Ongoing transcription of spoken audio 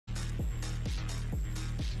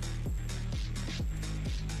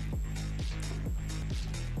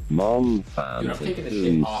Mom found Dude, I'm taking this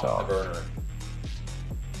shit off the burner.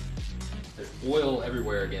 There's oil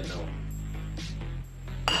everywhere again, though.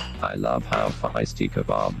 I love how feisty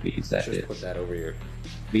Kebab BZ Just put is. that over here.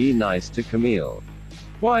 Be nice to Camille.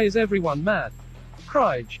 Why is everyone mad?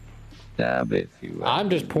 Crige. Dab if you. I'm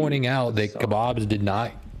just pointing out that Kebabs did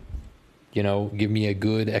not, you know, give me a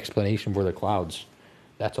good explanation for the clouds.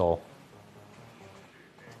 That's all.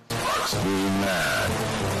 Be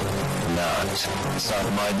mad. Not. Suck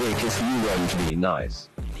my dick if you won't be nice.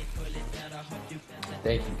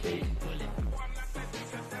 Thank you, Kate.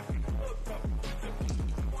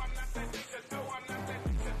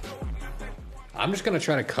 I'm just gonna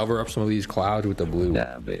try to cover up some of these clouds with the blue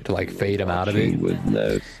to like fade them out of it, With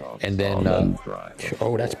no and then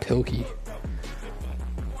oh, that's Pilky.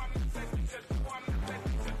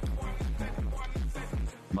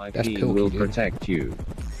 My That's pee Pilky, will dude. protect you.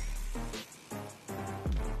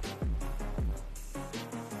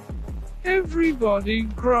 Everybody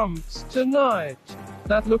grumps tonight.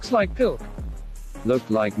 That looks like Pilk. Look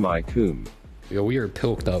like my coom. Yo, we are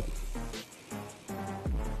pilked up.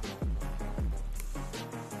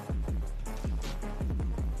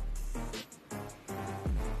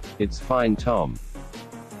 It's fine, Tom.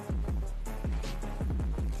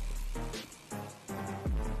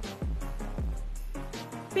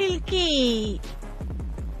 Pilky.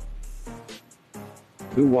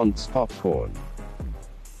 Who wants popcorn?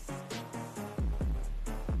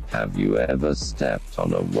 Have you ever stepped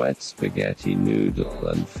on a wet spaghetti noodle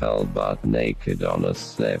and fell butt naked on a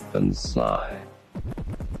slip and slide?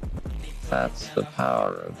 That's the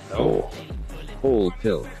power of four. All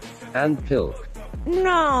Pilk. And Pilk.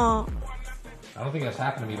 No. I don't think that's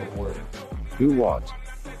happened to me before. Who what?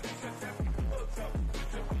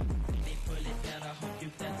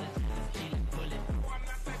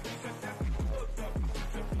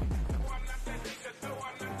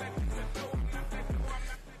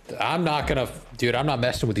 I'm not gonna, dude. I'm not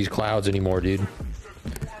messing with these clouds anymore, dude.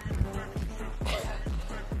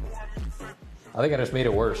 I think I just made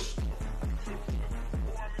it worse.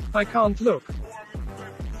 I can't look.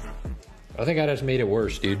 I think I just made it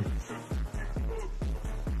worse, dude.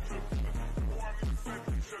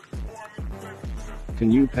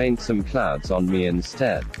 Can you paint some clouds on me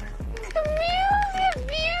instead?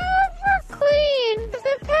 Clean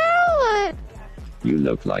the palette. You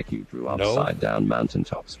look like you drew upside down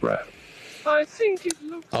mountaintops, bro. I think it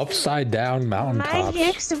looks Upside down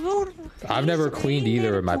mountaintops. I've never cleaned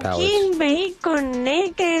either of my palettes.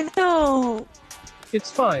 It's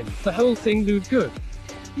fine. The whole thing looked good.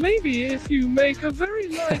 Maybe if you make a very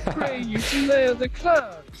light gray, you can layer the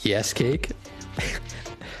cloud. Yes, Cake.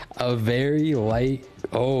 A very light.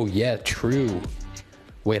 Oh yeah, true.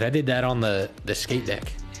 Wait, I did that on the skate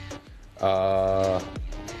deck.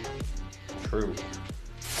 True.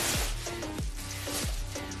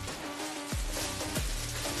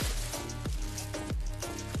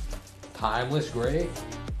 Timeless gray.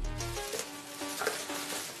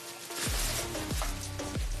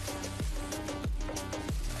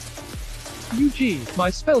 UG, my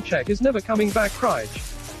spell check is never coming back, Crige.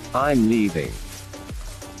 I'm leaving.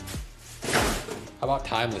 How about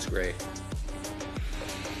timeless gray?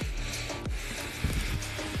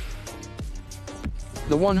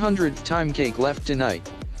 The 100th time Cake left tonight.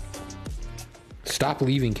 Stop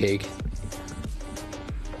leaving, Cake.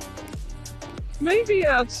 Maybe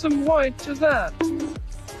add some white to that.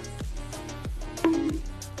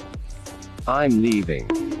 I'm leaving.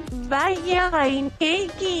 Vaya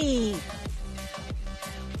cakey.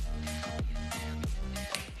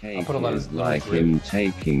 Cake put a lot of- is like him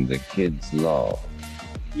taking the kids' lol.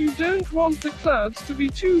 You don't want the clouds to be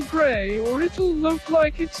too gray or it'll look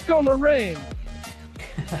like it's gonna rain.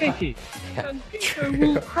 Cakey. And Pico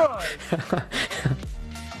will cry.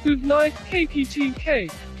 Good night, Cakey Tea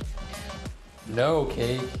Cake. No,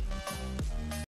 Cake.